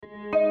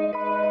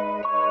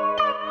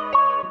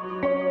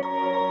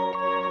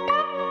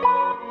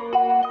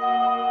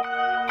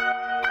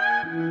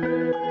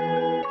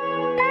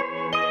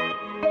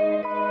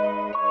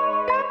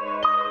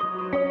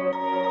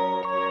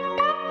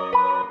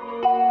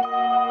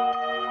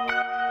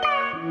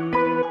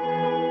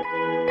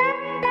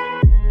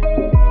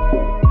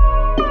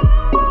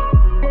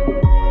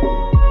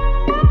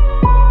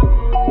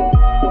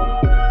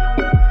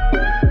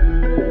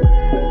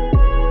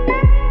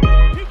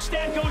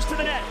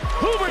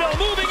Huberdeau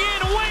moving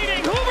in,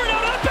 waiting.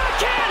 Huberdeau to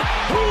backhand.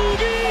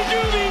 Hoobie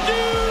dooby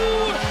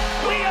doo.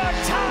 We are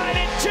tied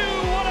at 2.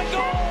 What a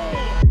goal!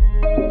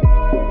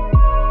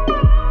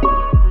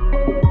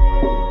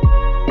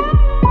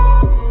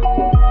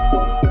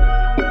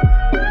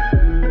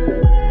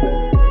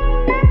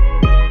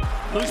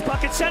 Loose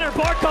puck at center.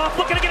 Barkov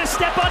looking to get a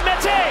step on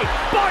Mete.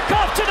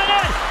 Barkov to the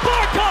net.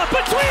 Barkov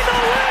between the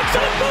legs.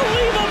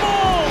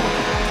 Unbelievable!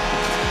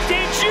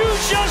 Did you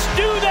just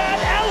do that,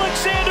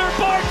 Alexander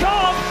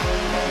Barkov?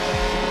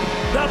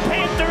 The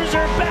Panthers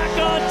are back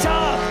on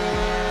top.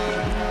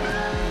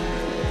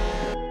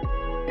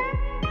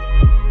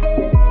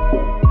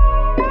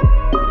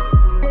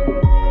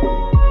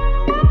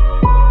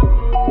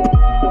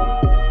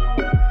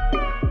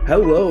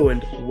 Hello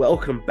and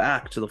welcome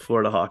back to the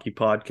Florida Hockey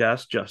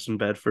Podcast. Justin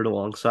Bedford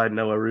alongside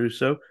Noah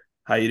Russo.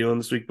 How you doing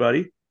this week,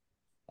 buddy?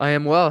 I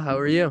am well. How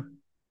are you?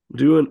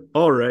 Doing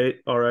all right.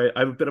 I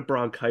have a bit of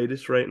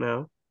bronchitis right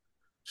now,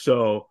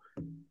 so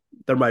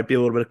there might be a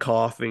little bit of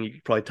coughing. You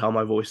can probably tell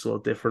my voice is a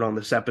little different on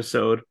this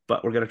episode,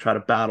 but we're going to try to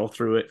battle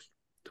through it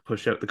to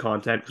push out the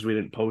content because we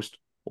didn't post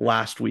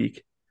last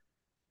week.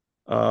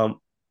 But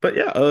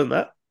yeah, other than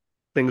that,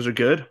 things are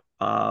good.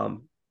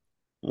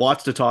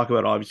 Lots to talk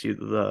about, obviously,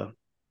 the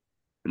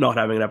not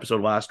having an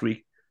episode last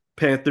week.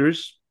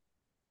 Panthers,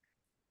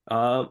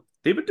 they've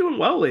been doing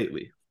well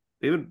lately.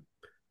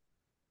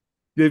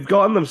 They've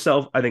gotten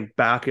themselves, I think,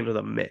 back into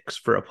the mix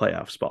for a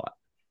playoff spot.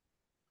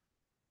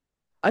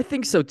 I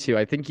think so too.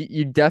 I think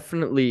you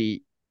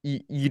definitely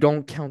you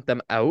don't count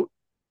them out,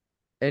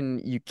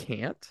 and you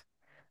can't.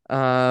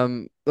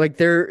 It's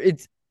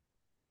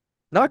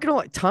not gonna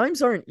lie.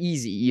 Times aren't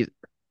easy either.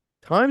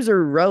 Times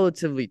are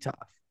relatively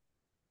tough.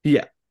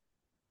 Yeah.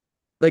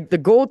 Like the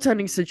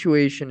goaltending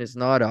situation is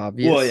not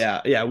obvious.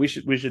 Well, yeah. We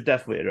should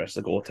definitely address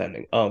the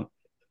goaltending.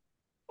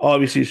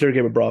 Obviously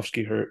Sergei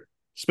Bobrovsky hurt,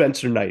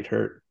 Spencer Knight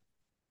hurt,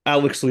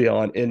 Alex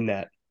Leon in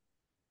net,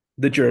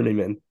 the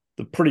journeyman,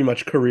 the pretty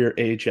much career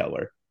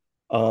AHLer.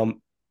 And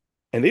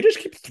they just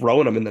keep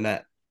throwing him in the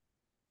net.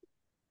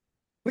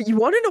 But you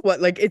want to know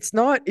what? Like, it's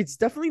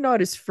definitely not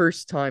his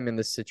first time in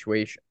this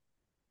situation.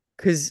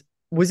 Because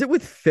was it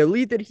with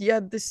Philly that he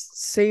had this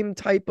same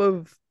type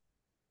of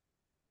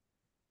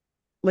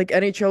like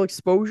NHL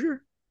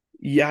exposure?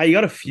 Yeah, he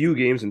got a few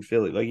games in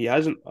Philly. Like he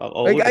hasn't.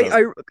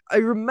 I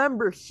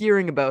remember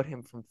hearing about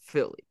him from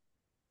Philly.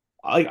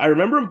 I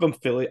remember him from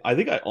Philly. I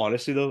think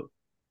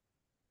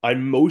I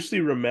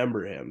mostly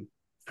remember him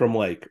from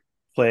like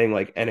playing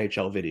like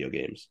NHL video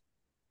games.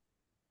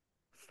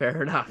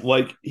 Fair enough.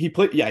 Like he's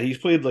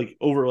played like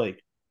over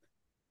like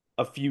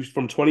a few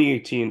from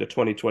 2018 to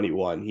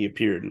 2021. He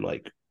appeared in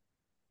like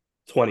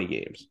 20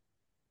 games.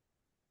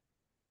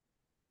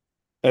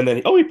 And then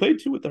he played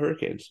 2 with the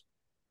Hurricanes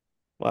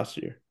last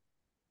year.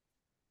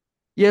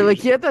 Yeah, like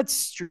he had that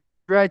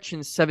stretch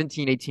in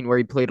 17-18 where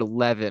he played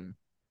 11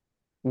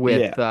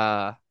 with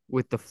the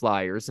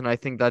Flyers, and I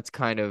think that's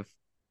kind of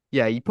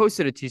he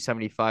posted a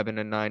 275 and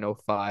a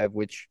 905,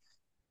 which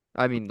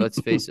I mean,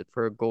 let's face it,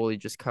 for a goalie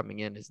just coming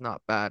in is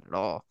not bad at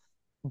all.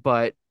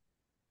 But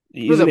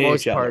for the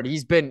most part,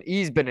 he's been an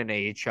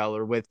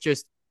AHLer with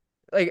just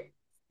like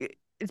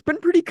it's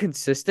been pretty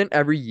consistent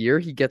every year.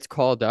 He gets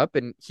called up,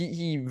 and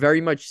he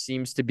very much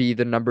seems to be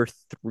the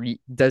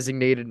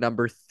designated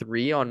number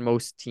 3 on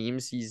most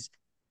teams he's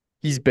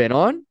been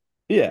on.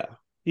 Yeah,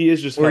 he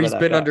is just or he's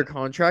been under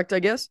contract, I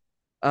guess.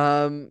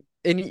 And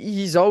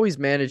he's always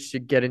managed to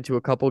get into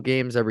a couple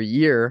games every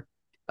year.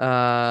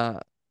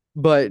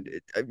 But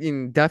I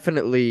mean,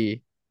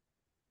 definitely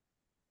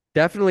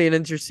an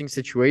interesting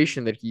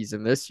situation that he's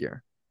in this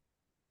year.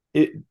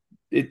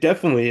 It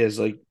definitely is.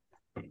 Like,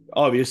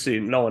 obviously,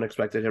 no one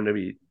expected him to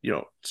be,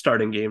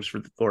 starting games for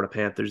the Florida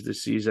Panthers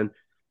this season,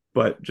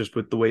 but just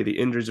with the way the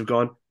injuries have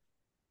gone,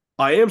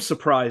 I am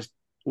surprised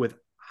with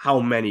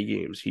how many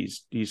games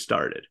he's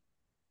started.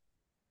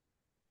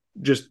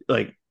 Just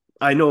like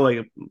I know,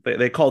 like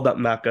they called up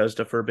Matt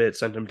Guzda for a bit,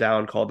 sent him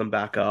down, called him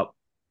back up.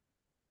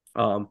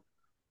 I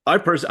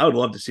would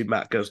love to see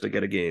Matt Guzda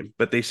get a game,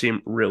 but they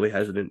seem really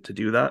hesitant to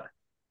do that.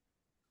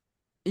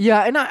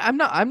 Yeah, and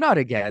I'm not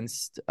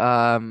against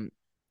playing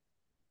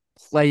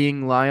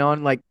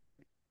Lyon. Like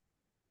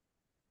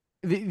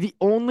the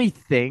only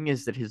thing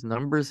is that his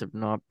numbers have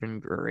not been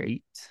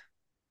great.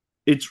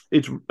 It's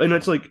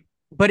like,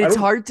 but it's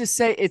hard to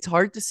say. It's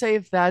hard to say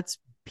if that's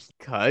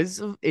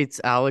because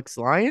it's Alex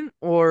Lyon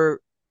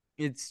or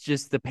it's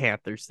just the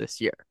Panthers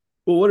this year.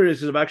 Well, what it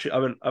is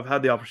I've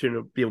had the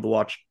opportunity to be able to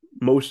watch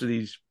most of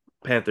these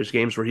Panthers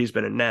games where he's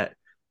been in net,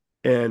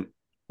 and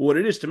what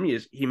it is to me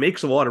is he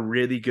makes a lot of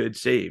really good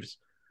saves,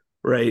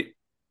 right?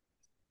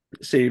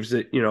 Saves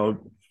that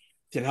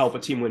can help a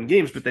team win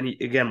games, but then he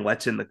again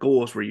lets in the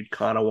goals where you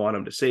kind of want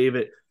him to save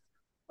it.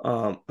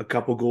 A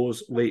couple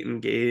goals late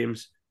in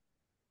games,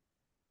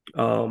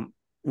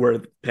 where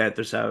the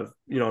Panthers have,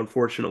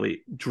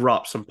 unfortunately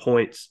dropped some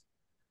points.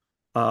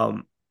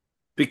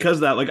 Because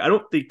of that, like, I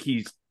don't think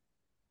he's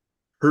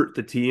hurt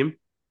the team.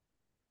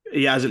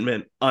 He hasn't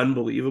been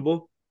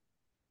unbelievable.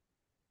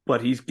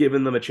 but he's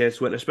given them a chance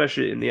to win,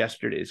 especially in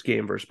yesterday's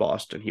game versus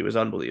Boston. He was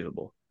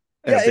unbelievable.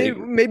 And a Yeah, big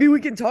maybe we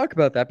can talk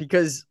about that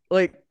because,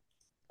 like,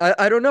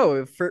 I don't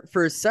know.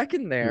 For a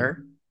second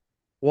there,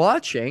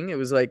 watching, it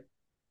was like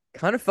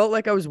kind of felt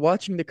like I was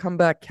watching the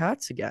comeback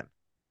Cats again.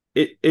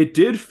 it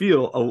did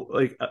feel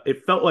like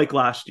it felt like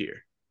last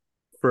year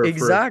for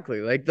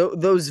Exactly. Like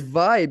those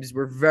vibes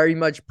were very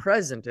much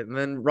present. And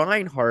then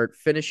Reinhardt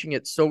finishing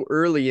it so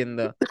early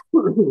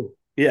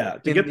yeah,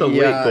 to in get the the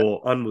late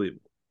goal,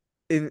 unbelievable.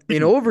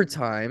 in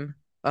overtime.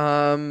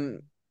 Um,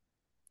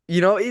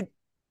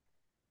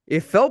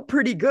 it felt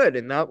pretty good,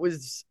 and that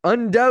was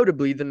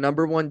undoubtedly the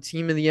number one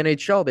team in the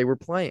NHL they were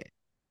playing.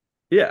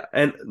 Yeah,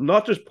 and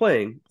not just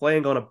playing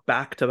on a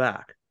back to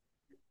back.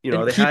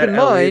 And They had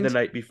LA the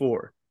night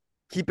before.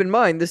 keep in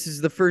mind, this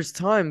is the first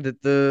time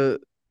that the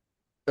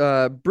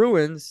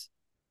Bruins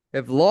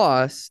have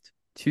lost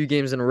 2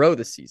 games in a row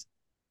this season.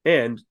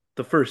 And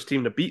the first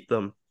team to beat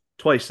them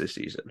twice this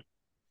season.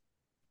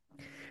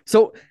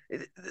 So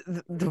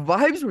the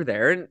vibes were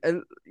there,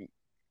 and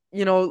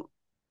you know,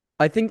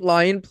 I think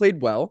Lyon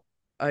played well.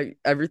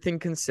 Everything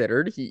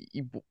considered,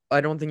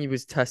 I don't think he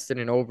was tested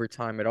in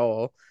overtime at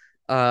all.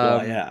 Well,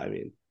 Um, yeah,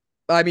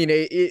 I mean,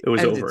 it it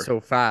was ended over. so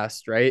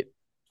fast, right?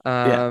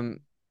 Yeah. Um,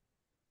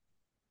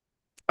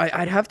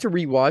 I'd have to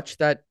rewatch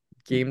that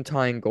game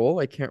tying goal.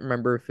 I can't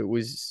remember if it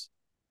was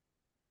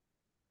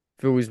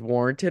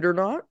warranted or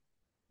not.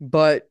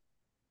 But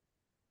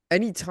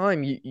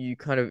anytime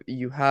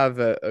you have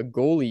a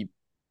goalie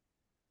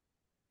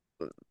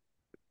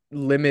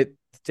limit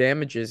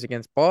damages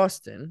against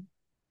Boston,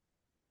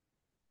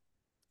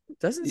 it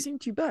doesn't seem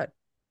too bad.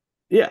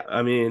 Yeah,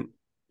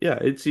 yeah,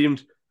 it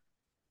seemed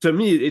to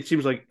me it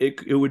seems like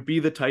it would be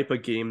the type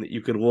of game that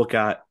you could look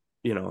at,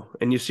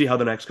 and you see how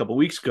the next couple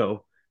weeks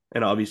go.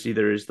 And obviously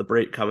there is the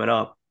break coming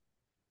up.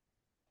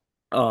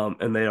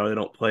 And they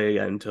don't play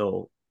again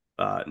until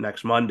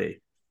next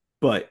Monday.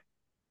 But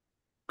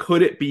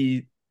could it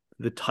be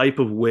the type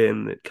of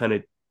win that kind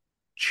of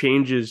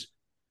changes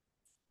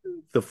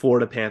the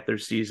Florida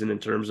Panthers season in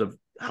terms of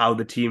how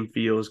the team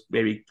feels,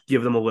 maybe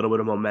give them a little bit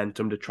of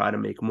momentum to try to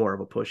make more of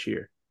a push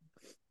here?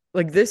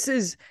 Like this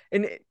is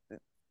and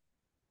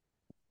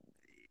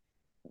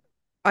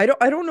I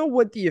don't know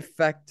what the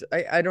effect.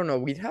 I don't know.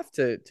 We'd have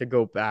to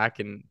go back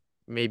and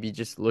maybe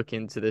just look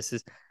into this.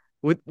 Is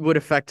what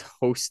effect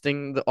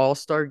hosting the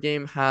All-Star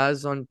game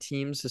has on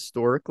teams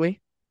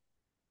historically?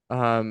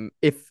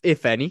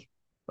 If any.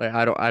 Like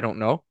I don't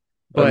know.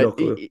 I have no But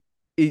clue.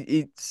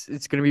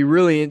 it's going to be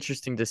really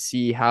interesting to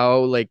see how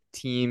like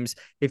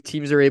if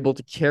teams are able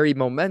to carry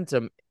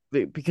momentum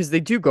because they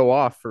do go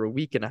off for a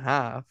week and a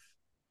half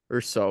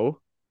or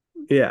so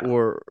Yeah.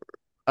 or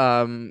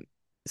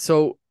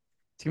so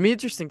it's gonna be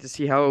interesting to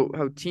see how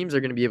teams are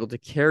gonna be able to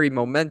carry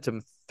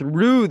momentum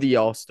through the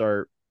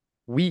All-Star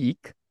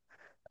week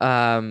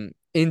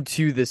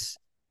into this.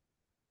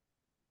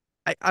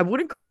 I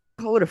wouldn't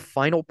call it a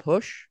final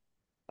push.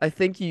 I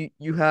think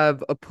you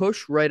have a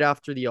push right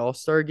after the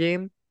All-Star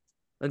game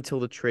until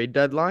the trade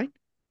deadline.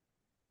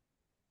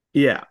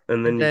 Yeah.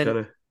 And And then you then kind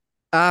of,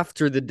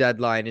 after the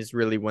deadline is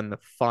really when the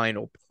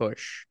final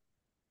push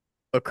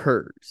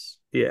occurs.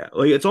 yeah,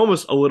 like it's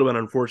almost a little bit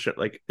unfortunate.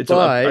 Like I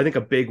But think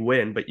a big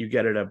win, but you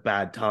get it at a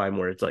bad time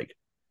where it's like,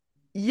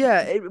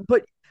 yeah,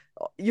 but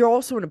you're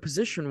also in a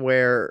position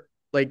where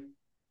like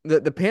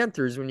the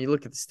Panthers, when you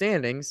look at the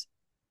standings,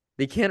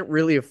 they can't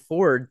really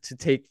afford to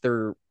take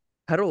their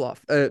foot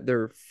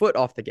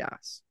off the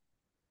gas.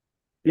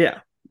 yeah,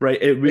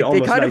 right. It'd be Like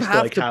they almost kind of nice to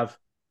have like to,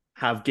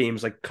 have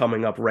games like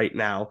coming up right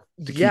now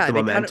to keep yeah, the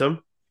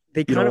momentum.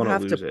 they You kind don't of want to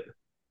have to lose it.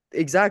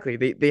 exactly.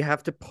 They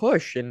have to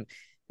push, and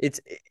it's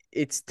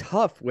it's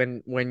tough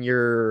when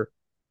you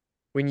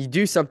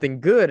do something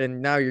good,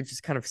 and now you're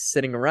just kind of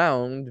sitting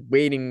around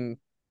waiting,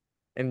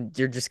 and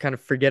you're just kind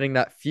of forgetting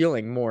that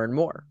feeling more and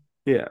more.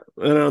 Yeah.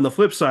 And on the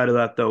flip side of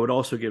that, though, it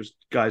also gives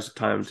guys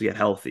time to get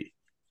healthy.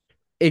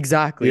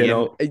 You Exactly, and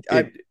know,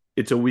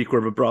 it's a week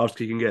where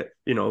Bobrovsky can get,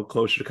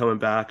 closer to coming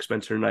back.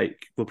 Spencer Knight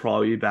will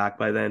probably be back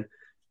by then.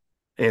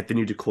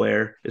 Anthony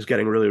Duclair is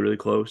getting really, really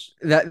close.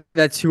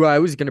 that's who I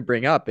was going to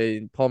bring up.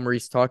 And Paul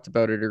Maurice talked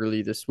about it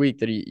early this week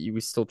that he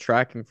was still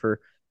tracking for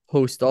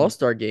post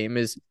All-Star game.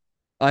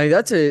 I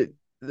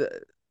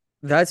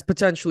that's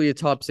potentially a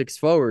top six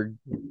forward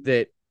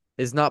that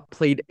has not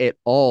played at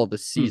all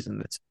this season.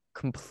 That's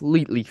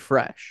completely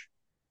fresh.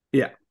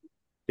 Yeah.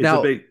 It's a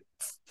Now, big,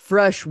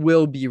 fresh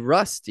will be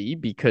rusty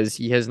because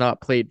he has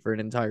not played for an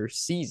entire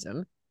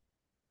season.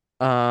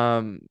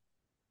 Um,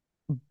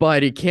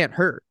 but it can't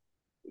hurt.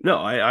 no,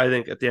 I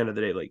think at the end of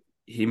the day, like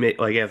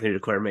Anthony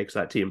Duclair makes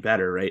that team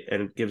better, right?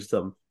 And it gives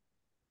them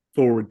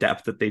forward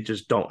depth that they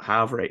just don't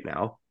have right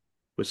now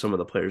with some of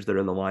the players that are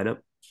in the lineup.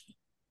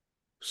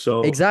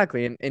 So,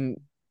 Exactly, and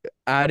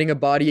adding a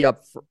body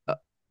up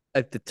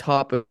at the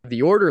top of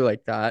the order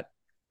like that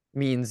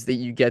means that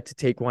you get to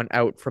take one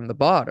out from the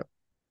bottom,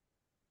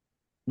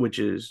 which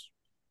is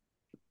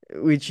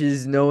which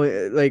is no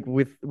like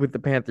with the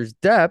Panthers'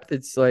 depth,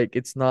 it's like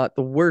it's not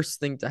the worst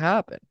thing to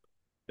happen.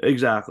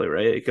 exactly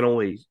right. It can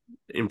only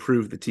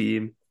improve the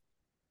team.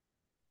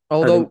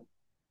 Although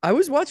I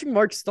was watching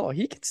Mark Stahl,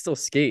 he can still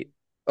skate.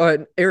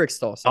 Eric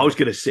Stahl. I Sorry. was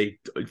gonna say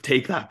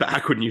take that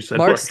back when you said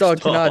Mark Mark Stahl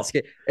Stahl. cannot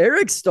skate.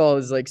 Eric Stahl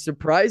is like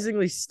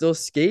surprisingly still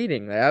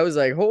skating. Like, I was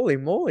like, holy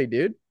moly,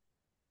 dude.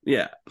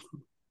 Yeah,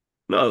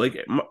 no,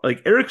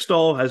 like Eric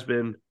Stahl has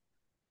been,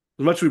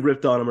 as much as we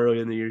ripped on him early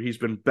in the year, he's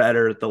been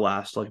better at the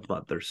last like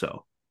month or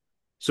so.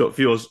 So it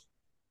feels,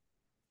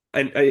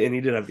 and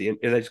he did have and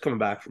he's coming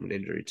back from an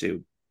injury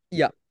too.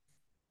 Yeah.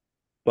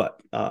 But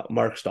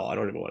Mark Stahl, I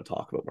don't even want to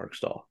talk about Mark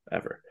Stahl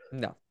ever.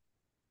 No.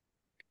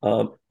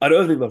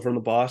 Another thing though from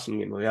the Boston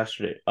game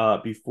yesterday,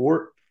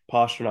 before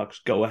Pasternak's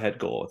go-ahead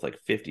goal with like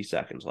 50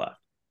 seconds left,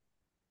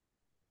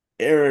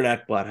 Aaron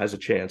Ekblad has a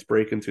chance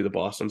breaking through the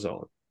Boston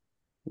zone.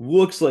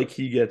 Looks like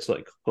he gets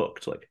like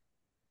hooked like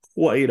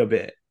quite a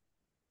bit.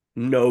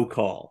 No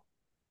call.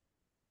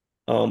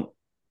 I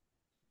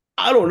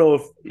don't know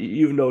if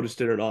you've noticed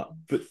it or not,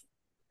 but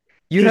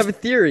you have a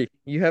theory.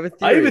 You have a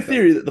theory. I have a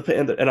theory that the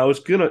Panther, and I was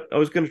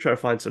gonna try to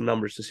find some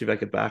numbers to see if I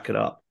could back it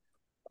up.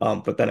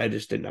 But then I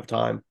just didn't have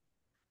time.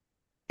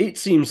 It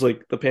seems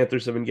like the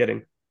Panthers have been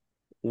getting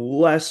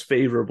less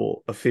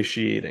favorable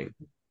officiating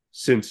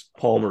since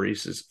Paul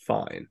Maurice is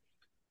fine.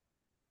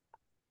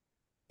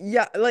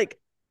 Yeah, like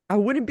I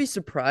wouldn't be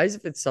surprised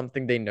if it's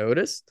something they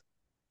noticed.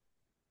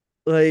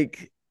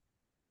 Like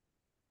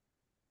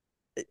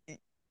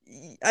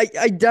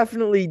I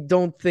definitely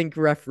don't think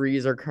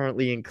referees are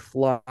currently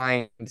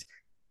inclined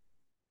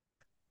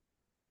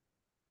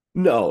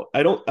No,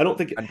 I don't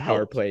think it on power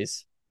helped.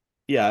 plays.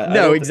 Yeah,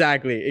 No,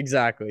 exactly.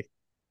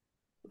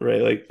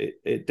 Right, like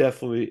it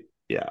definitely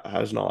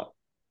has not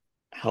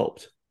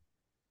helped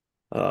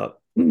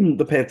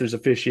the Panthers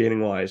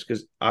officiating wise,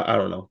 because I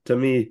don't know. To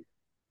me,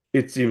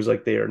 it seems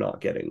like they are not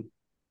getting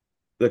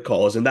the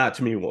calls, and that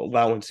to me, well,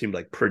 that one seemed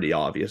like pretty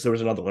obvious. There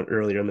was another one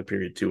earlier in the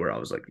period too where I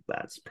was like,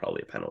 that's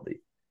probably a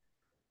penalty.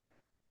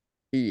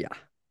 Yeah.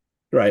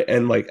 Right.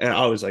 And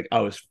I was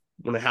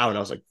when it happened,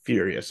 I was like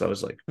furious. I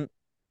was like,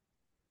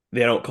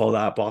 they don't call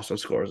that, Boston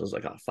scores. I was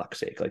like, oh fuck's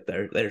sake. Like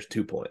there's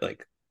 2 points,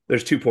 like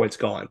there's 2 points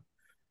gone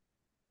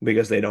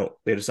because they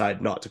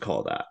decide not to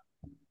call that.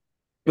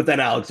 But then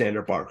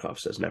Alexander Barkov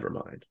says, never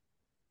mind.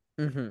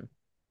 And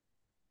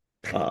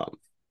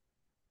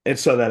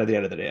so then at the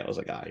end of the day, I was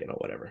like,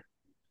 whatever.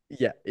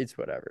 Yeah, it's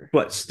whatever.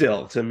 But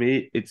still, to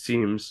me, it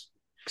seems,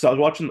 because I was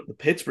watching the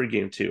Pittsburgh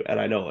game too, and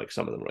I know like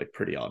some of them were like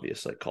pretty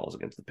obvious like calls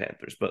against the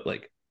Panthers, but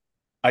like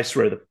I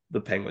swear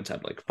the Penguins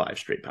had like 5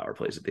 straight power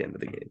plays at the end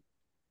of the game.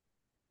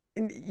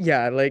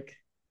 Yeah, like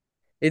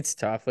it's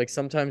tough. Like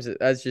sometimes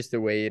that's just the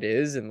way it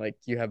is, and like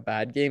you have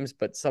bad games,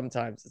 but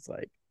sometimes it's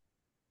like,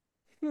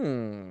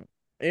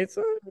 it's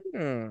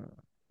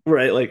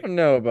right. Like I don't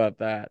know about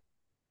that.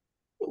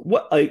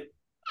 what? Like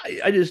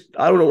I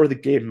don't know where the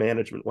game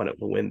management went out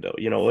the window.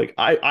 Like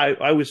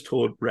I was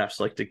told refs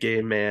like to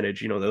game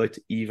manage. They like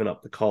to even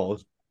up the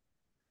calls,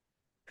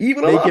 Make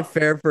it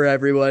fair for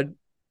everyone.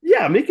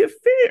 Yeah, make it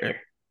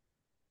fair.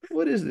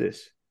 What is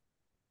this?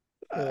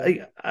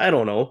 I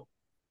don't know.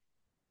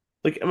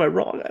 Like, am I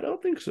wrong? I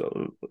don't think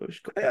so.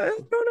 I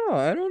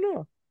don't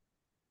know.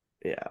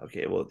 Yeah,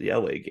 okay. Well, the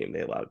LA game,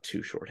 they allowed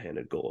 2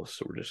 shorthanded goals,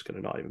 so we're just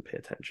going to not even pay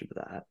attention to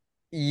that.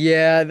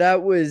 Yeah,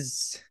 that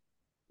was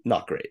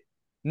not great.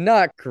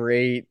 Not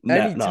great.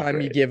 Anytime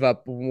great. you give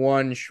up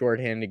 1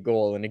 shorthanded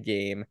goal in a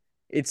game,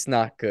 it's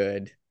not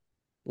good.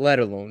 Let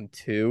alone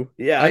 2.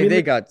 Yeah, I mean,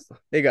 they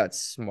got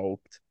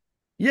smoked.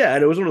 Yeah,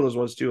 and it was one of those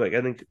ones too. Like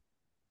I think it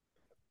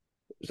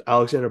was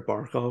Alexander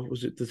Barkov,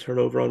 was it the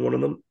turnover on one of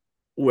them,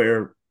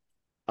 where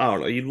I don't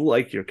know, you'd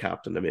like your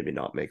captain to maybe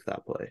not make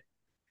that play.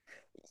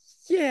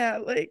 Yeah,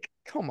 like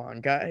come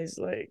on, guys.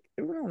 Like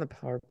we're on the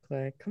power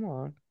play. Come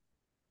on.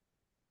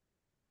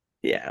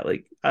 Yeah,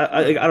 like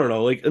I don't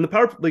know, like in the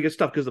power, like it's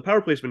tough because the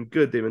power play's been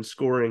good. They've been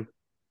scoring,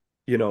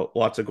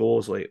 lots of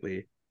goals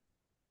lately,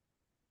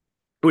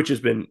 which has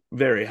been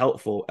very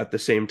helpful. At the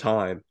same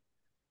time,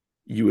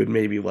 you would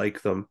maybe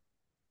like them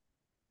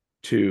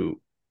to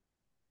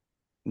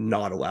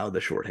not allow the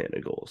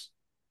shorthanded goals.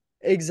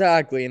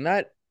 Exactly, and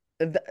that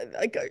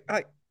like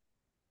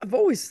I've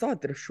always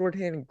thought that a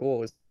shorthanded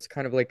goal is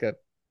kind of like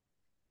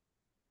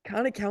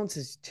kind of counts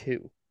as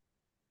 2,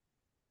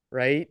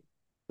 right?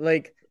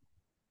 Like,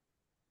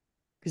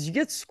 because you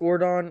get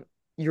scored on,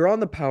 you're on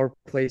the power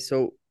play,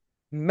 so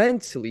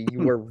mentally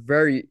you're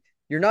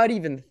not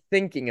even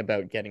thinking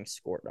about getting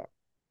scored on.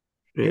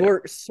 Yeah.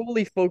 You're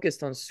solely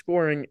focused on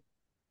scoring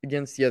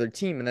against the other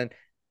team, and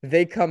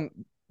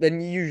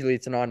then usually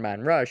it's an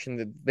on-man rush,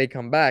 and they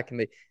come back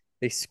and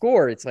they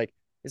score. It's like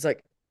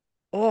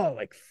oh,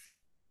 like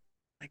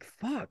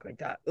fuck,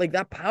 like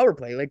that power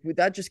play, like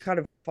that just kind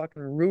of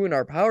fucking ruined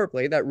our power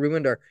play. That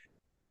ruined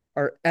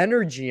our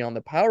energy on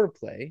the power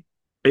play.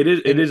 It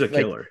is a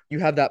killer. You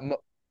have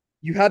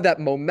that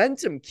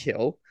momentum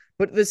kill,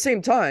 but at the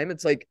same time,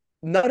 it's like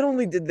not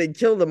only did they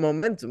kill the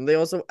momentum, they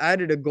also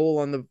added a goal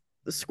on the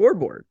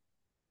scoreboard.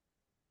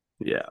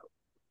 Yeah.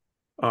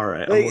 All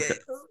right.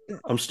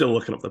 I'm still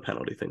looking up the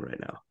penalty thing right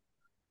now.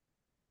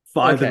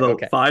 Five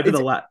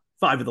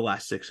of the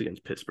last 6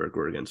 against Pittsburgh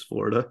were against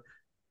Florida.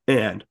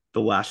 And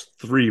the last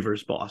 3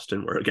 versus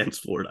Boston were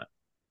against Florida.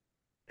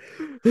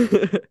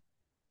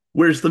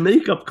 Where's the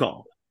makeup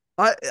call?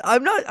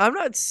 I'm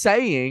not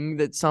saying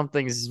that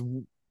something's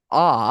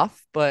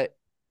off, but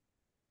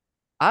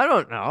I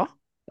don't know.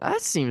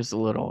 That seems a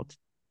little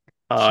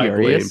I blame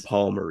curious.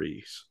 Paul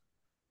Maurice.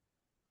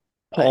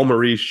 I, Paul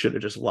Maurice should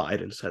have just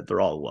lied and said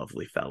they're all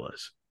lovely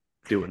fellas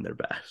doing their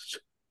best.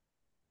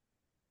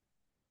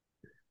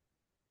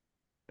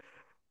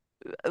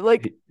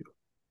 like,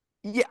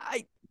 yeah,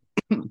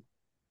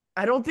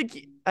 I don't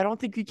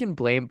think you can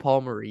blame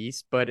Paul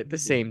Maurice, but at the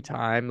same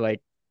time,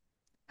 like,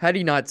 had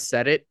he not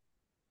said it,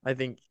 I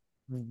think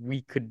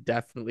we could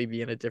definitely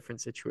be in a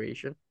different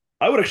situation.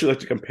 I would actually like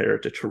to compare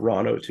it to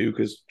Toronto too,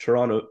 because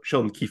Toronto,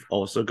 Sheldon Keefe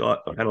also got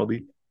a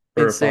penalty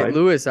or In a St. fine.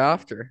 Louis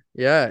after.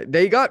 Yeah,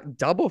 they got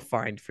double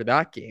fined for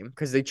that game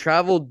because they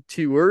traveled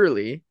too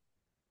early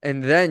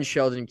and then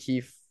Sheldon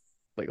Keefe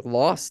like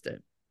lost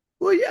it.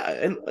 Well, yeah,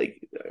 and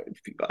like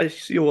I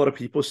see a lot of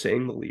people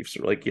saying the Leafs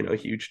are like,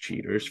 huge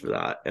cheaters for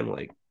that. And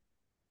like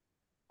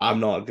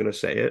I'm not gonna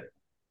say it,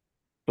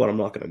 but I'm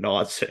not gonna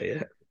not say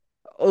it.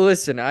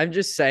 Listen, I'm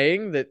just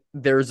saying that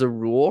there's a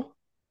rule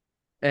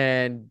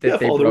and Yeah,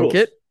 that they follow the broke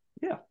rules. it.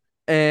 Yeah.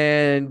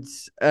 And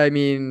I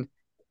mean,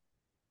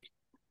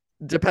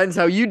 depends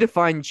how you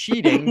define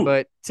cheating,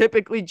 but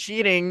typically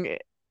cheating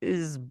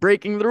is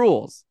breaking the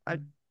rules.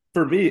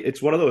 For me,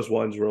 it's one of those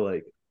ones where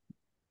like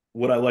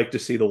would I like to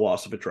see the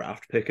loss of a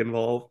draft pick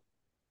involved?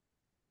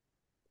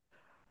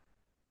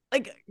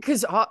 Like,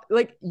 because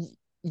like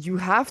you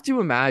have to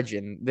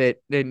imagine that.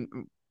 Then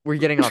we're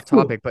getting off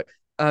topic, but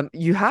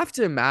you have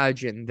to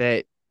imagine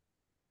that,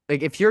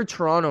 like, if you're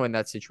Toronto in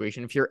that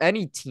situation, if you're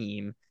any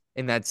team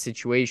in that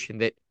situation,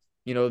 that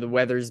the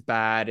weather's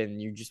bad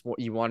and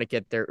you want to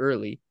get there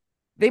early,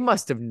 they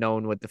must have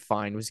known what the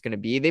fine was going to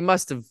be. They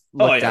must have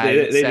Oh looked yeah, at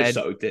it and they just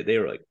said, soaked it. They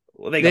were like,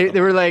 well, they got they the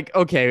they were money. like,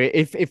 okay,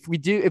 if we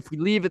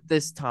leave at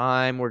this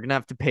time, we're gonna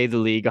have to pay the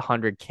league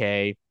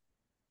 100K.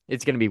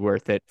 It's gonna be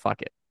worth it.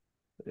 Fuck it.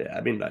 Yeah,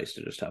 it'd be nice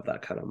to just have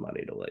that kind of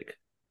money to like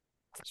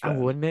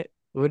spend, Wouldn't it?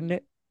 Wouldn't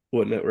it?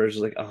 wouldn't it? Whereas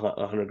like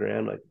 100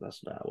 grand, like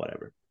that's not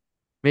whatever.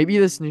 Maybe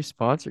this new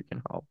sponsor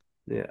can help.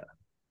 Yeah,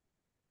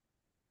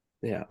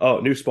 yeah. Oh,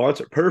 new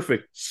sponsor,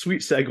 perfect,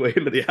 sweet segue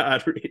into the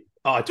ad read.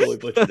 Oh, I totally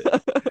butchered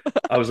it.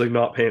 I was like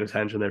not paying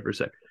attention there for a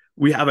sec.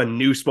 We have a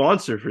new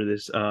sponsor for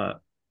this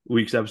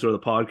week's episode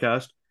of the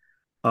podcast,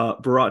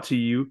 brought to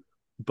you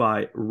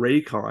by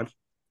Raycon.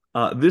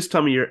 This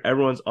time of year,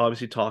 everyone's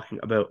obviously talking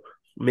about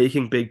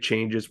making big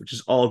changes, which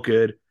is all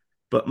good,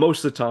 but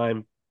most of the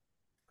time,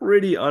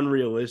 pretty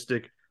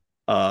unrealistic.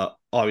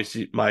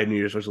 Obviously, my New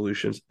Year's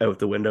resolutions out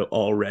the window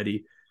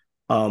already.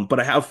 But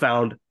I have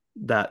found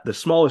that the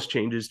smallest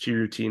changes to your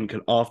routine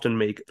can often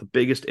make the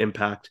biggest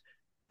impact.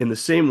 In the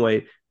same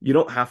way, you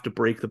don't have to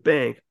break the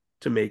bank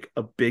to make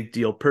a big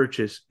deal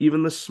purchase.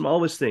 Even the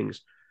smallest things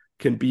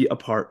can be a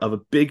part of a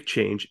big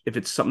change if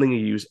it's something you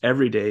use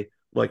every day,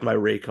 like my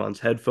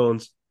Raycon's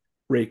headphones.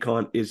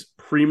 Raycon is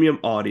premium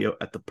audio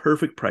at the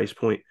perfect price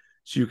point,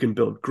 so you can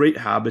build great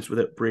habits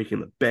without breaking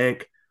the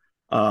bank.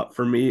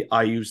 For me,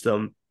 I use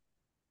them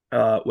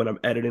when I'm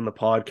editing the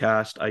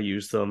podcast. I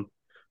use them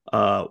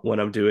when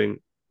I'm doing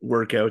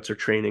workouts or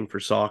training for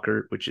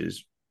soccer, which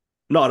is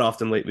not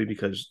often lately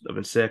because I've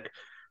been sick,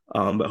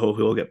 but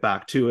hopefully we'll get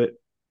back to it.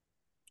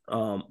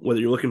 Whether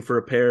you're looking for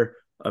a pair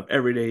of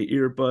everyday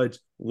earbuds,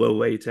 low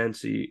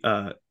latency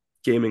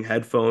gaming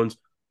headphones,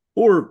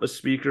 or a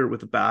speaker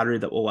with a battery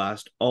that will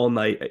last all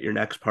night at your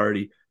next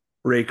party,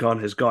 Raycon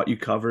has got you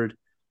covered.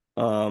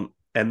 And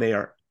they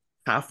are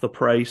half the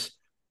price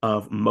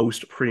of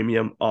most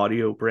premium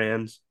audio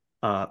brands.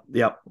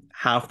 Yep,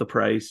 half the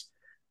price.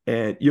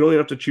 And you don't even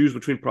have to choose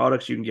between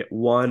products. You can get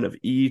one of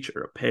each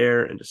or a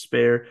pair and to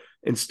spare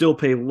and still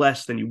pay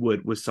less than you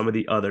would with some of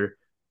the other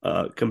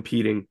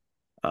competing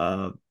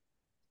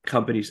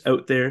companies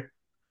out there.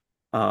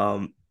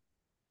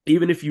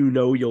 Even if you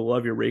know you'll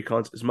love your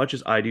Raycons as much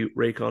as I do,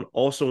 Raycon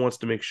also wants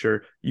to make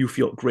sure you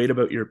feel great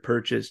about your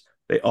purchase.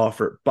 They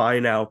offer buy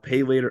now,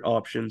 pay later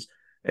options,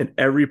 and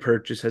every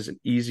purchase has an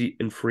easy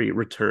and free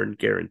return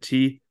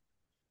guarantee.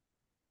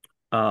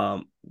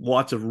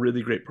 Lots of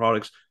really great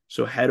products.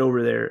 So head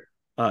over there,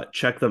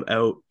 check them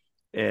out.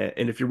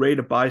 And if you're ready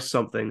to buy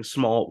something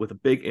small with a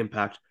big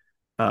impact,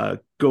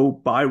 go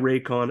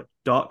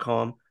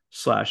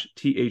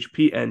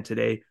buyraycon.com/THPN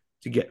today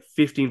to get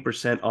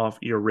 15% off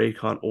your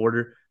Raycon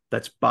order.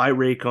 That's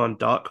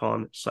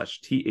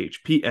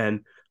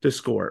buyraycon.com/THPN to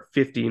score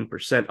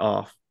 15%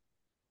 off.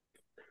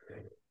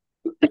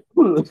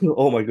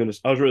 Oh my goodness.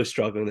 I was really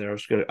struggling there.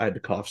 I had to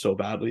cough so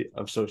badly.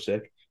 I'm so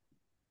sick.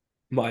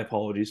 My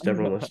apologies to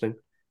everyone listening.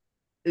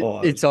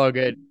 It's all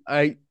good.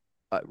 I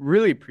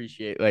really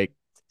appreciate, like,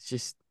 it's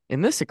just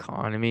in this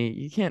economy,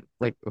 you can't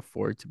like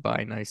afford to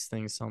buy nice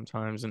things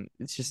sometimes, and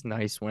it's just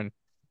nice when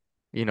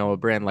a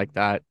brand like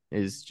that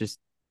is just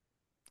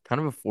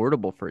kind of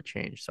affordable for a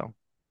change. So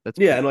that's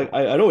Yeah, pretty and like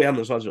cool. I know we have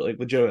those ones, like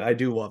legitimately, I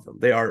do love them.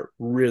 They are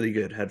really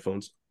good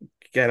headphones.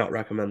 Cannot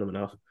recommend them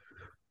enough.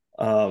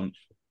 And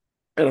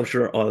I'm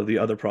sure all of the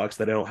other products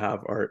that I don't have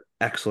are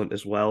excellent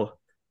as well.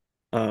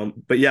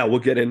 But yeah, we'll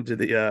get into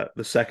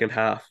the second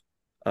half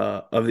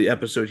of the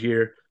episode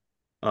here,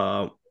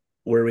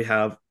 where we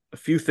have a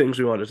few things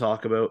we want to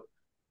talk about.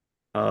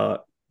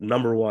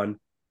 Number one,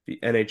 the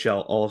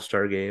NHL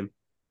All-Star Game.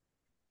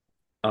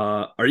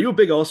 Are you a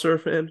big All-Star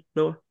fan,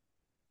 Noah?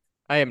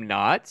 I am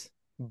not,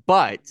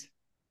 but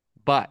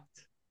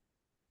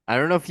I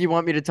don't know if you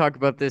want me to talk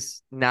about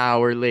this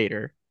now or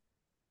later,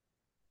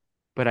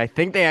 but I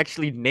think they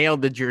actually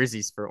nailed the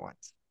jerseys for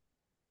once.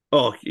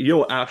 Oh,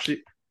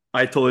 actually,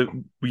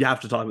 we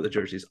have to talk about the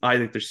jerseys. I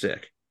think they're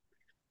sick.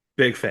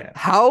 Big fan.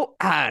 How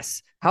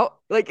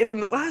like in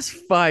the last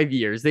 5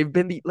 years, they've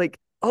been the like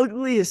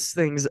ugliest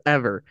things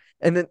ever.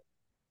 And then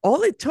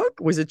all it took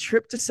was a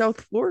trip to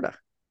South Florida.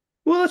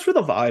 Well, that's where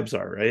the vibes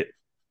are, right?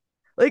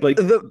 Like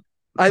the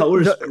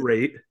color's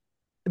great.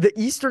 The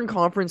Eastern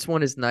Conference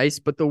one is nice,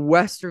 but the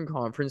Western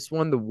Conference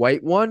one, the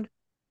white one,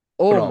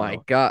 oh my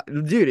God,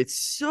 dude, it's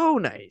so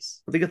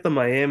nice. They got the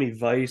Miami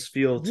Vice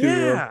feel to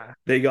them.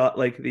 They got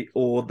like the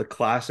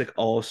classic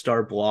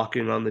All-Star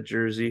blocking on the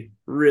jersey.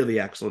 Really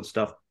excellent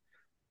stuff.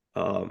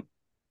 I'm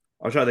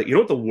trying to think. You know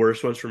what the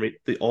worst ones for me?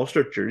 The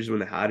All-Star jerseys when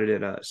they had it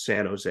in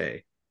San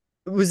Jose.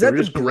 Was that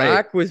the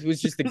black was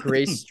just the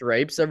gray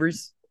stripes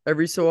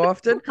every so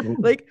often?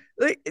 Like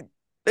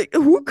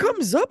who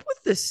comes up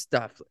with this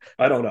stuff?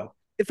 I don't know.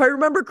 If I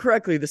remember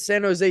correctly, the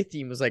San Jose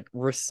theme was like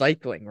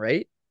recycling,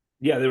 right?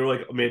 Yeah, they were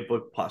like made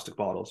with plastic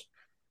bottles.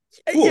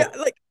 Cool. Yeah,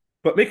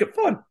 but make it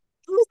fun.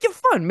 Make it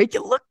fun. Make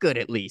it look good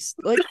at least.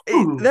 Like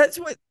that's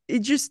what it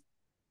just.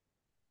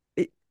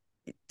 It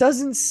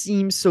doesn't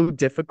seem so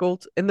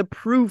difficult, and the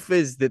proof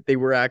is that they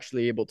were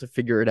actually able to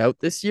figure it out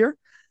this year.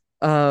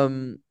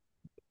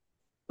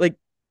 Like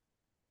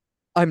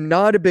I'm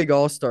not a big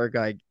All-Star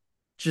guy.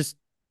 Just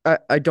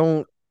I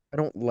don't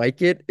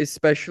like it,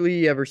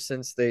 especially ever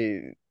since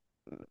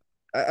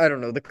I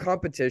don't know, the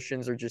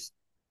competitions are just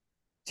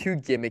too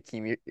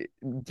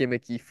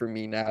gimmicky for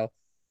me now.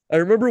 I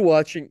remember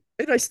watching,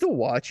 and I still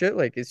watch it.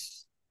 Like,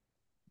 it's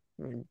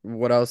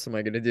what else am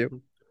I gonna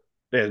do?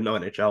 There's no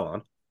NHL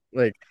on.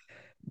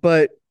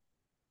 But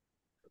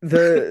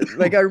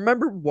I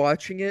remember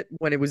watching it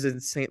when it was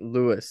in St.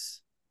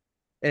 Louis,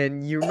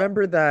 and you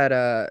remember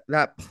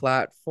that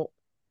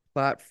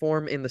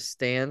platform in the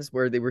stands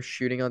where they were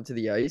shooting onto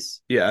the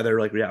ice. Yeah, they're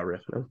like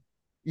riffing.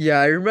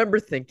 Yeah, I remember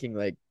thinking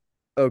like,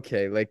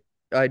 okay, like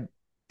I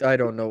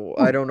don't know.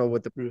 I don't know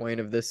what the point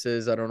of this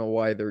is. I don't know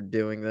why they're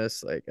doing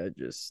this. Like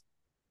this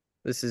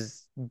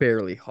is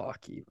barely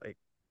hockey. Like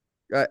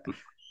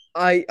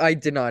I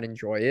did not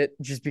enjoy it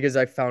just because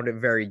I found it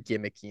very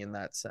gimmicky in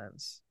that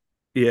sense.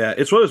 Yeah,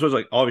 it's one of those ones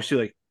like obviously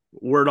like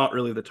we're not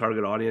really the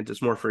target audience.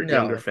 It's more for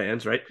younger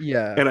fans, right?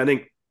 Yeah. And I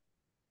think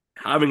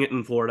having it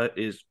in Florida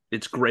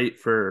it's great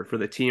for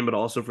the team, but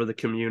also for the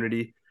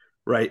community,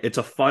 right? It's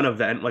a fun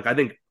event. Like I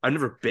think I've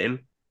never been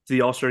to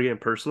the All-Star game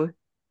personally.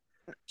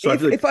 So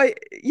if I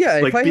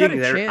being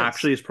there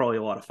actually is probably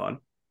a lot of fun.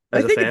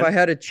 I think if I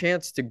had a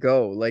chance to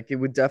go, like it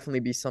would definitely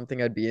be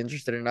something I'd be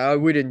interested in. I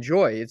would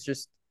enjoy. It's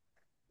just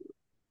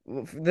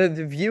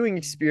the viewing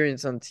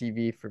experience on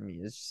TV for me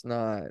is just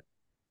not.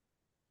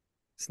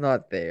 It's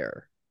not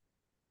there.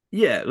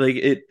 Yeah, like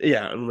it.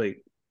 Yeah,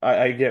 like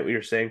I get what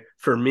you're saying.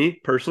 For me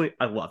personally,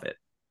 I love it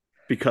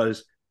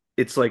because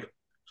it's like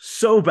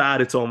so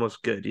bad it's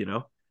almost good. You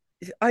know.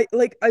 I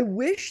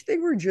wish they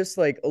were just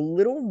like a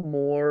little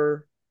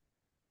more.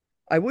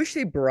 I wish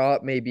they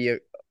brought maybe a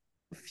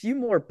few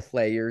more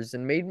players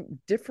and made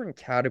different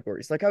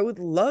categories. Like I would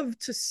love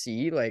to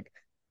see like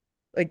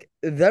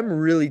them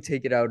really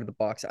take it out of the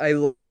box. I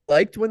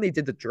liked when they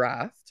did the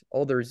draft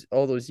all those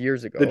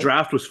years ago. The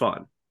draft was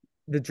fun.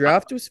 The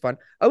draft was fun.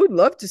 I would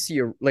love to see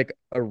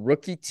a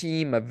rookie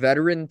team, a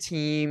veteran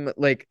team,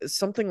 like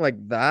something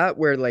like that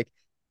where like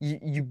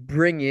you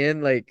bring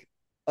in like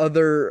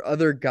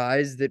other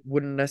guys that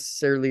wouldn't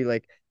necessarily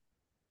like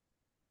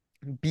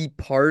be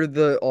part of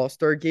the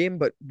All-Star game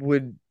but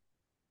would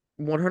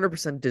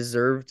 100%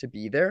 deserve to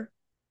be there.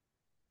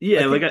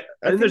 Yeah, I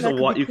think there's a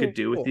lot you could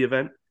do with the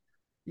event.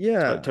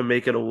 Yeah, to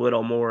make it a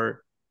little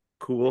more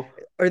cool.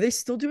 Are they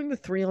still doing the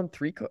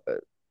 3-on-3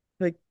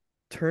 like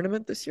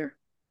tournament this year?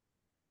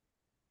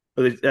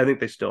 I think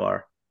they still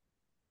are.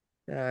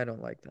 Yeah, I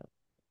don't like that.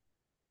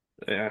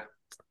 Yeah,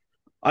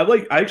 I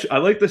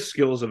like the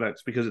skills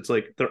events because it's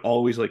like they're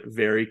always like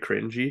very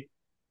cringy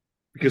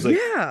because like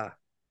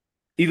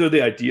either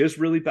the idea is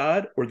really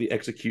bad or the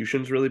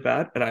execution's really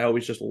bad, and I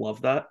always just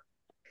love that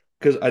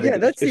because I think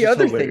that's the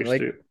other thing.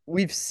 Like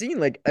we've seen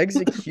like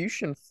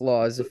execution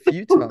flaws a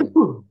few times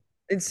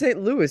in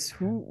St. Louis.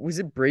 Who was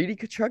it? Brady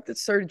Tkachuk that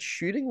started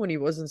shooting when he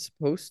wasn't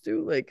supposed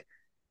to. Like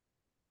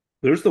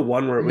there's the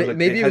one where it was like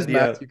maybe it was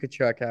Matthew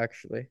Tkachuk.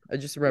 Actually, I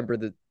just remember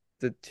the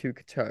two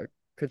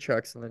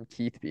Tkachuks and then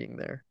Keith being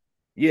there.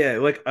 Yeah,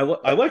 like I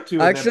like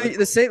to actually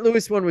the St.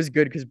 Louis one was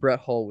good because Brett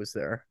Hull was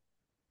there.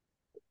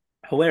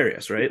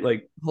 Hilarious, right?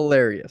 Like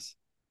hilarious.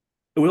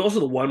 It was also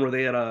the one where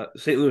they had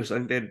St. Louis. I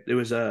think it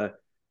was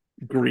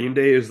Green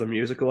Day is the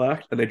musical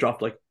act, and they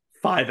dropped like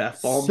 5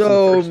 F-bombs.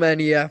 So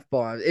many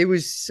F-bombs. It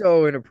was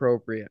so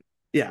inappropriate.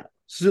 Yeah.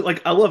 So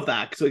like I love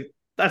that because like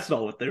that's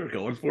not what they were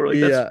going for. Like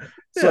that's Yeah.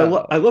 so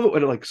Yeah. I love it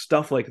when like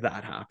stuff like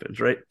that happens,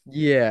 right?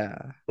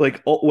 Yeah.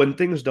 Like when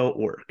things don't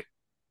work,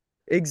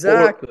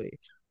 or Exactly.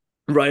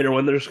 right, or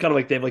when there's kind of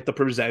like they have like the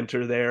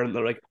presenter there and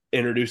they're like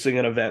introducing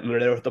an event and they're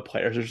there with the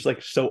players. They're just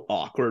like so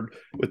awkward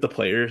with the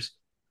players.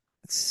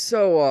 It's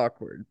so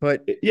awkward,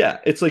 but Yeah,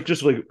 it's like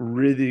just like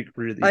really,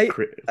 really I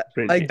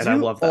I cringy, and I do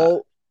love that.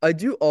 all I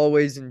do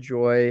always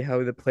enjoy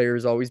how the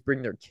players always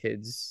bring their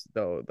kids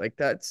though. Like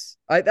that's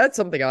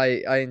something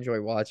I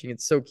enjoy watching.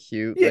 It's so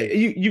cute. Yeah, Like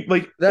you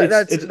like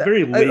that's it's a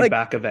very I laid like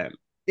back event.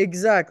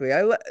 exactly.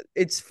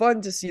 It's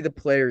fun to see the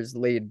players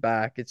laid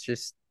back. It's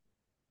just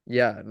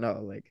yeah,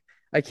 no, like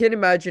I can't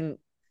imagine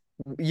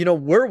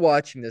we're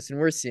watching this and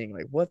we're seeing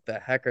like what the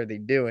heck are they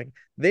doing?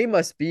 They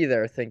must be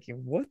there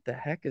thinking, what the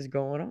heck is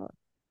going on?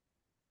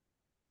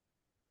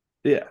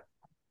 Yeah,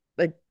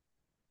 Like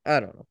I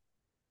don't know.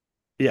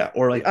 yeah,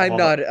 or like I'm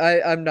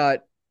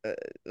not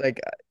like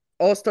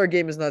All-Star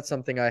game is not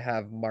something I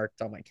have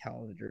marked on my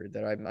calendar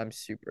that I'm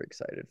super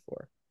excited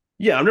for.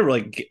 yeah, I'm never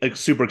like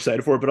super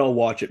excited for it, but I'll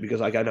watch it because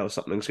like I know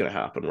something's gonna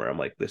happen where I'm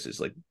like, this is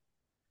like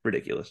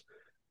ridiculous.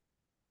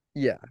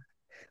 Yeah.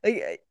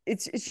 Like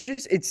it's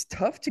just it's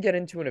tough to get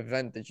into an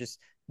event that just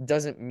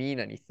doesn't mean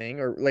anything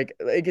or like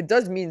it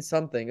does mean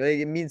something. Like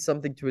it means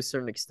something to a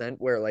certain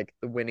extent where like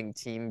the winning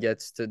team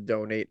gets to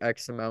donate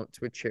X amount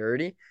to a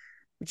charity,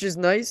 which is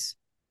nice,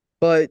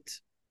 but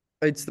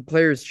it's the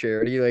players'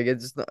 charity. Like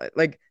it's not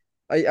like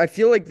I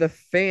feel like the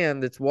fan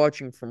that's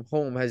watching from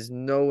home has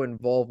no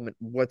involvement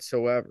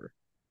whatsoever.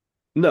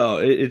 No,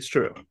 it's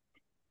true.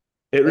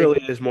 It Like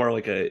really is more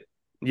like a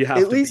you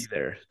have at to be least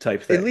there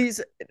type at thing.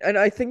 least and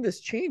I think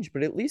this changed,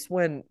 but at least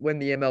when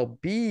the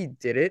MLB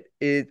did it,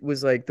 it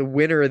was like the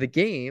winner of the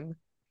game.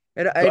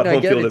 And Got I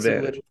home get field it's a advantage.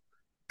 little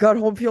got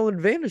home field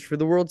advantage for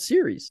the World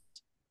Series.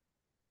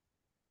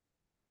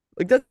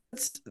 Like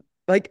that's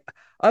like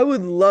I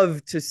would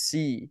love to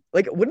see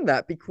like wouldn't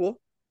that be cool?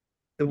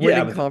 The Yeah,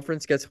 winning but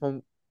conference gets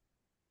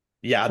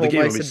yeah, the home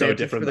game would ice be so advantage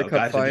different for the though.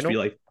 cup Guys would just be final.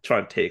 like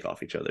trying to take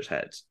off each other's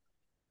heads.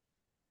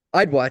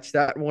 I'd watch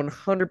that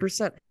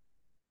 100%.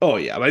 Oh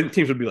yeah, my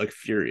teams would be like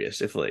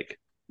furious if like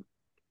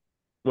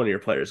one of your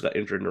players got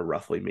injured in a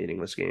roughly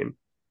meaningless game.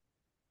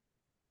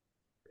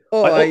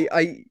 Oh, I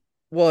oh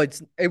well,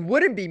 it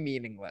wouldn't be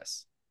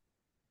meaningless,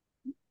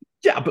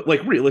 yeah, but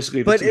like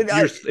realistically, if but it's like if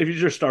you're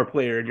your star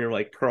player and you're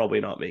like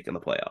probably not making the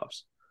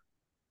playoffs.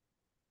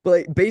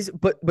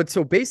 but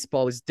so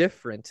baseball is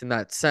different in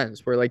that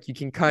sense where like you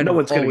can kind No of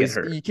one's gonna get always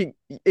hurt. you can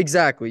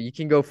exactly you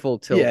can go full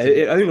Yeah, tilt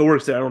and I think it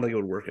works there. I don't think it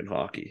would work in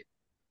hockey.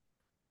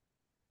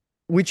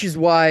 which is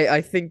why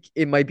I think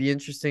it might be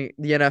interesting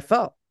the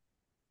NFL.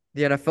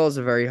 The NFL is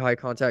a very high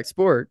contact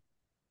sport.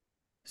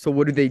 So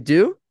what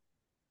do?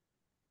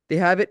 They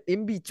have it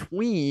in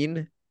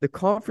between the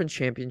conference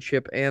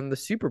championship and the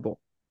Super Bowl.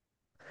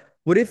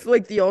 What if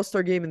like the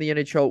All-Star game in the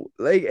NHL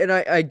like and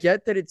I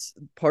get that it's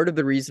part of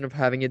the reason of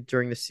having it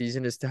during the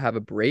season is to have a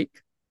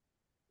break,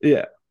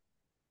 Yeah,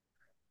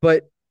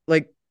 but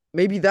like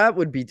maybe that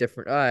would be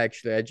different.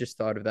 Actually, I just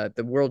thought of that.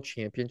 The World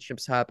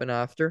Championships happen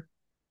after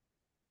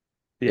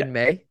yeah, in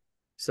May,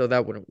 so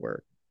that wouldn't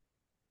work.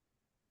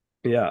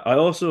 yeah. I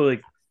also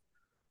like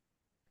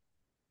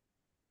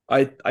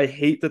I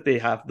hate that they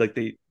have like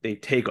they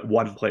take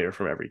one player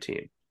from every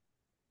team.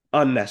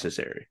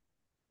 Unnecessary.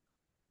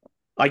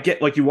 I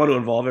get like you want to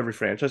involve every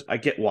franchise. I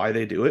get why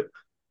they do it,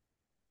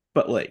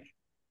 but like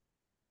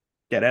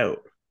get out.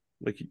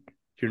 Like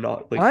you're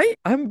not like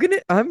I'm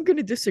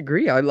gonna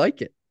disagree. I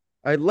like it.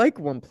 I like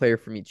one player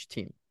from each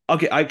team.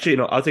 okay. Actually,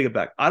 no, I'll take it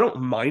back. I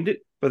don't mind it,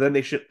 but then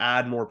they should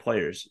add more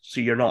players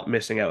so you're not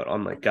missing out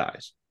on like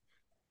guys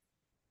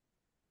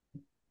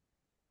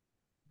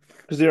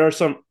because there are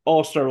some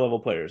all-star level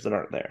players that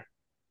aren't there.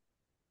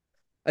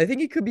 I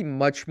think it could be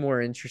much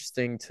more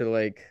interesting to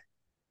like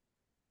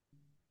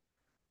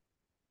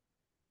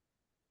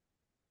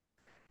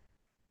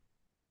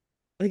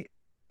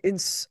in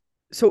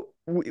so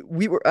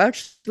we were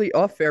actually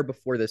off air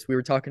before this. We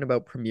were talking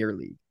about Premier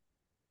League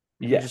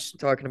and Yes, just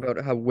talking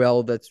about how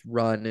well that's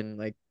run and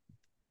like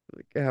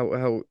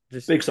how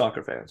just big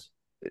soccer fans.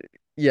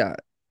 yeah.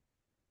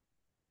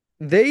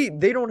 They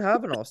don't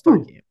have an all-star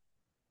game,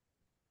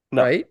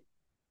 No, right?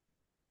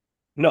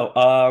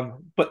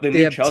 no. But the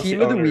They new have Chelsea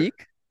team of the owner,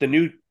 week, the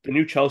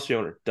new Chelsea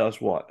owner does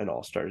want an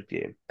all-star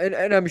game.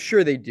 and I'm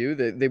sure they do.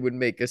 They would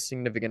make a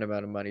significant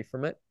amount of money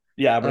from it.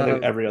 Yeah, but I think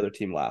Um, every other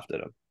team laughed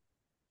at him,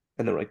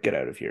 and they're like, "Get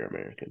out of here,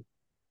 American."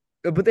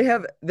 but they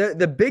have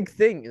the big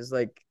thing is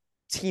like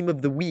team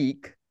of the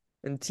week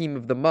and team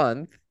of the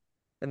month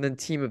and then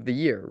team of the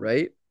year,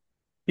 right?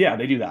 Yeah,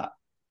 they do that.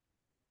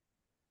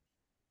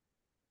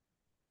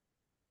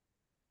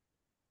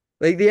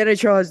 Like the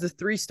NHL has the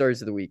 3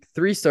 stars of the week,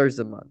 3 stars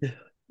of the month,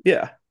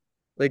 Yeah,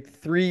 like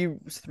three, and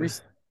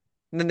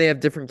then they have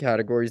different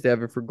categories. They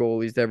have it for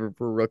goalies, they have it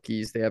for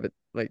rookies, they have it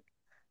like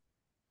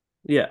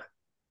yeah.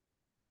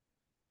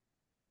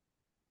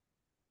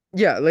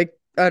 yeah, like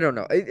I don't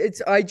know.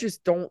 It's I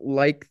just don't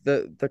like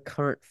the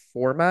current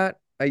format.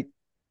 I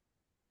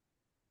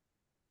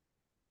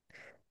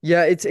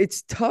yeah,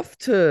 it's tough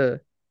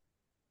to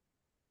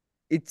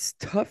it's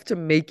tough to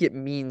make it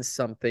mean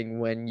something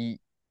when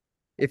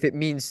if it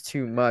means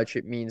too much,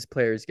 it means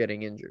players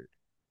getting injured.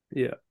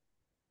 Yeah.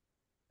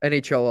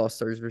 NHL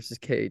All-Stars versus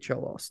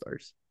KHL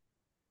All-Stars.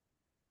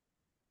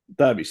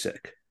 That'd be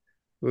sick.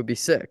 It would be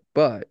sick,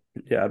 but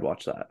Yeah, I'd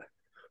watch that.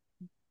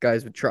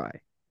 guys would try.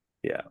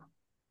 Yeah.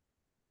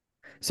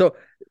 So,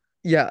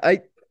 yeah,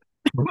 I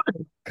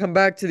come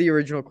back to the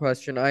original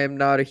question. I am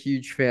not a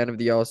huge fan of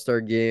the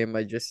All-Star game.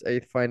 I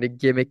find it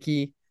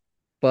gimmicky,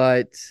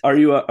 but Are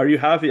you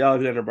happy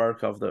Alexander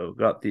Barkov though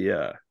got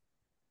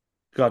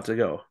to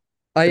go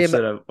I am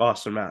instead of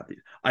Austin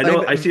Matthews? I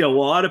know I I'm see a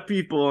lot of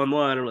people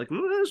online are like,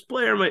 this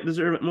player might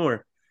deserve it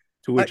more.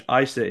 To which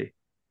I say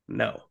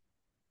no.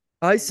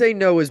 I say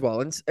no as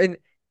well. And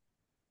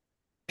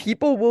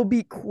people will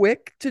be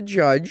quick to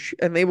judge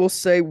and they will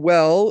say,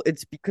 well,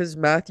 it's because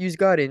Matthews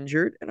got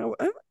injured. And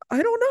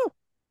I don't know.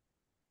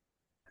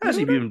 Has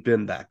he even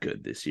been that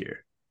good this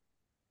year?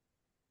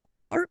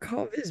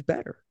 Barkov is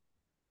better.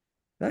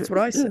 That's what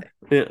I say.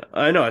 Yeah,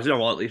 I know. I know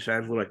a lot of these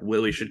fans were like,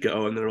 Willie should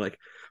go. And they're like,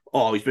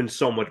 oh, he's been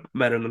so much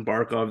better than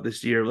Barkov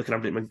this year. Look at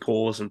him in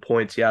goals and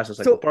points. Yes, it's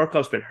like, well,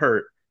 Barkov's been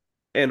hurt.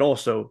 And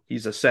also,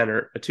 he's a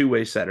center, a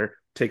two-way center,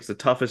 takes the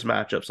toughest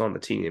matchups on the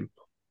team.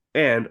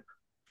 And,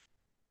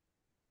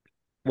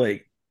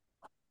 like,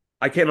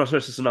 I can't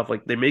stress this enough.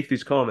 Like, they make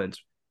these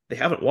comments. They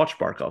haven't watched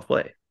Barkov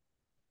play.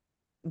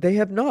 They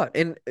have not.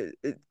 And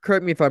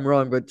correct me if I'm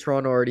wrong, but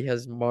Toronto already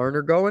has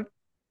Marner going.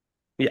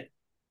 Yeah.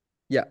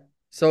 Yeah.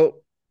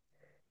 So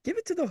give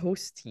it to the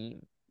host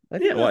team. I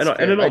know.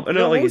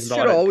 The host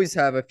should always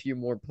have a few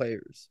more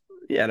players.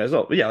 Yeah,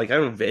 like I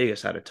know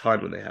Vegas had a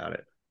ton when they had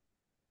it.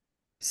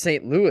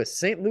 St.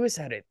 Louis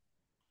had it.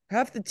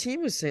 Half the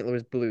team was St.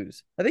 Louis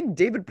Blues. I think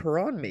David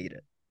Perron made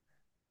it.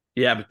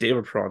 Yeah, but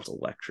David Perron's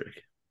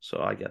electric,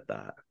 so I get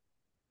that.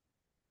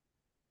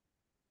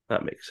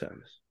 That makes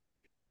sense.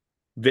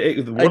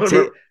 The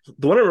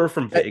one I remember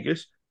from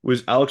Vegas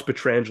was Alex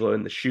Pietrangelo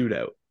in the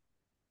shootout.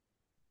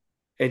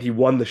 And he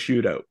won the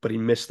shootout, but he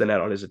missed the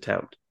net on his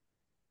attempt.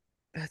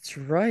 That's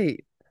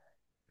right.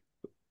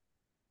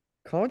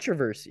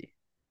 Controversy.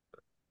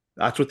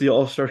 That's what the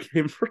All-Star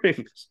game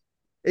brings.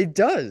 It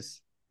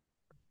does.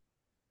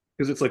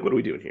 Because it's like, what are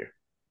we doing here?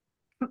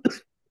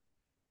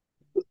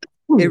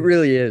 It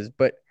really is.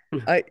 But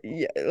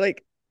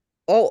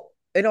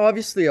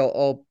obviously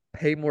I'll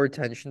pay more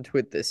attention to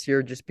it this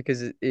year just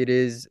because it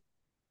is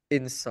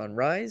in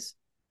Sunrise.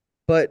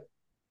 But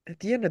at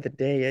the end of the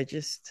day,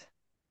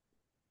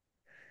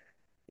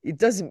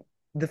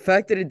 the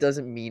fact that it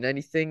doesn't mean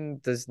anything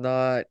does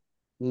not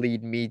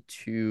lead me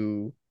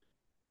to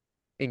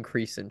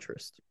increase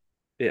interest.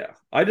 Yeah.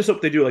 I just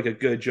hope they do like a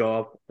good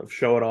job of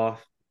showing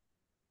off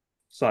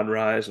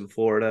Sunrise in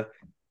Florida.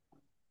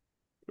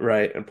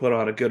 Right. And put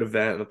on a good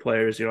event and the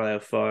players,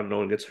 have fun, no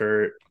one gets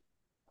hurt.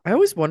 I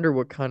always wonder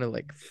what kind of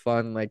like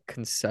fun like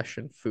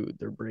concession food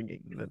they're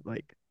bringing that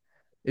like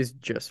is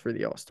just for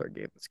the All-Star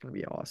game. It's gonna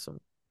be awesome.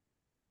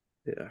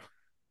 Yeah.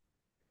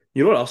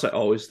 You know what else I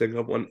always think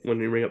of when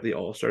we bring up the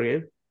All-Star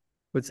game?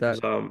 What's that?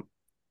 It's,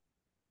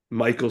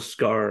 Michael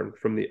Scarn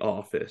from The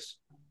Office.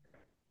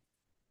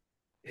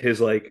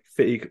 His like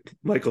fake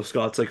Michael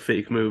Scott's like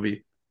fake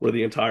movie where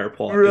the entire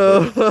plot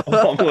is like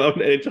an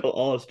NHL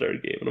All-Star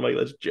game. And I'm like,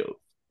 that's a joke.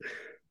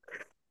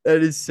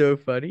 That is so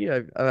funny.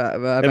 And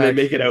they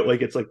make it out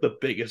like it's like the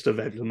biggest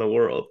event in the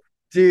world.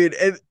 Dude,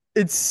 and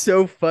it's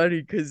so funny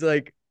because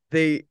like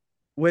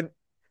when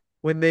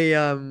they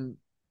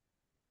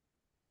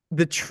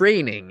the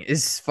training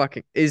is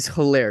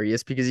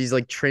hilarious because he's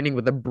like training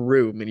with a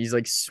broom and he's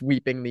like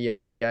sweeping the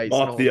ice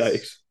off the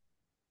ice.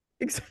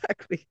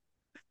 Exactly.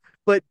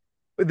 But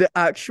the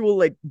actual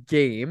like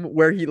game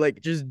where he like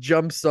just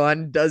jumps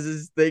on, does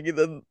his thing, and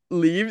then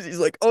leaves, he's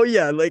like, oh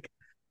yeah, like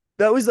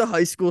that was the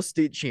high school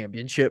state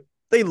championship.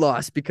 They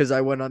lost because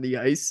I went on the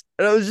ice.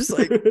 And I was just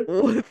like,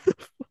 what the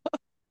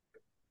fuck?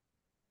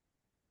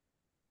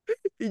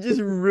 He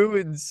just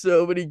ruined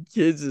so many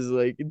kids'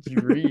 like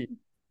dream.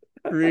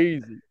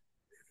 Crazy.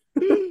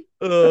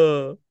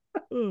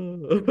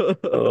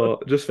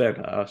 Just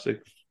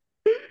fantastic.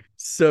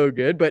 So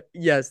good. But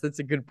yes, that's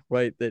a good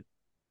point that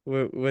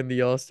when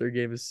the All-Star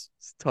game is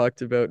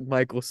talked about,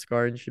 Michael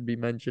Scarn should be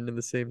mentioned in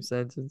the same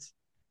sentence.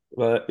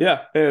 But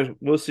yeah,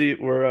 we'll see.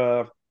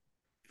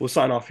 We'll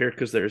sign off here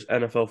because there's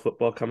NFL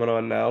football coming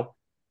on now.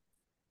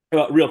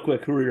 Real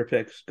quick, who are your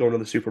picks going to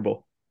the Super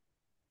Bowl?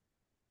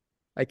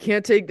 I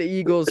can't take the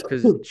Eagles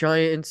because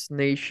Giants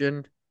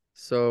Nation.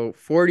 So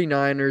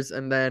 49ers,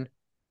 and then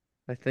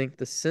I think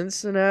the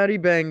Cincinnati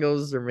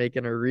Bengals are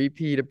making a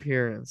repeat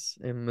appearance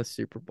in the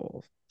Super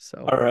Bowl.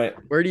 So all right,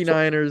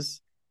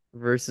 49ers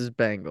versus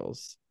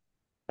Bengals.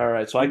 All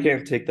right, so I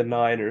can't take the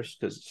Niners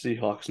because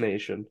Seahawks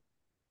Nation.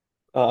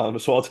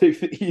 So I'll take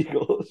the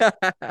Eagles.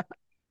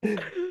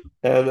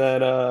 And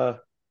then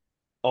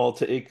I'll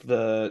take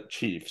the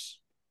Chiefs.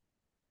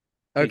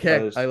 Okay,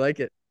 because, I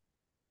like it.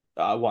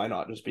 Why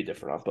not just be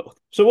different on both?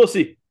 So we'll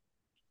see.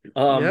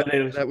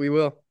 Anyways, that we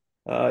will.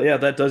 Yeah,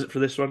 that does it for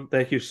this one.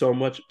 Thank you so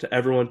much to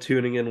everyone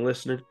tuning in and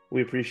listening.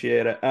 We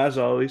appreciate it. As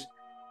always,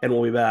 And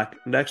we'll be back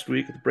next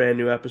week with a brand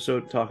new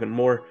episode talking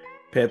more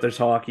Panthers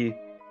hockey.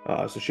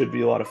 So it should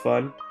be a lot of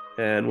fun.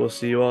 And we'll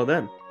see you all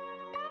then.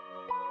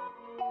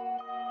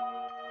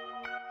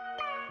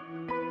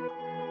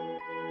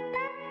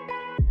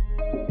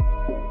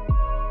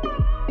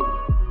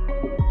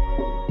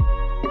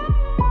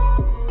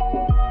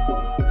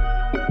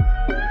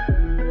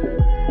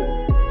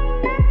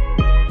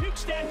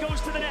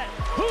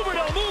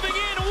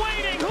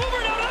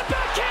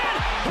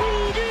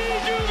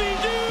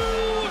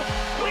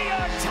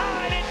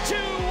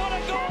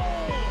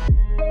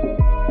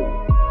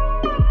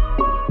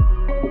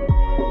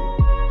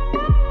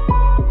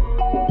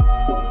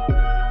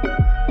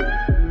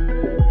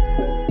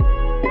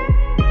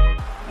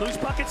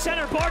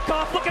 Center,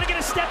 Barkov looking to get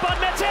a step on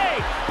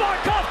Mete.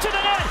 Barkov to the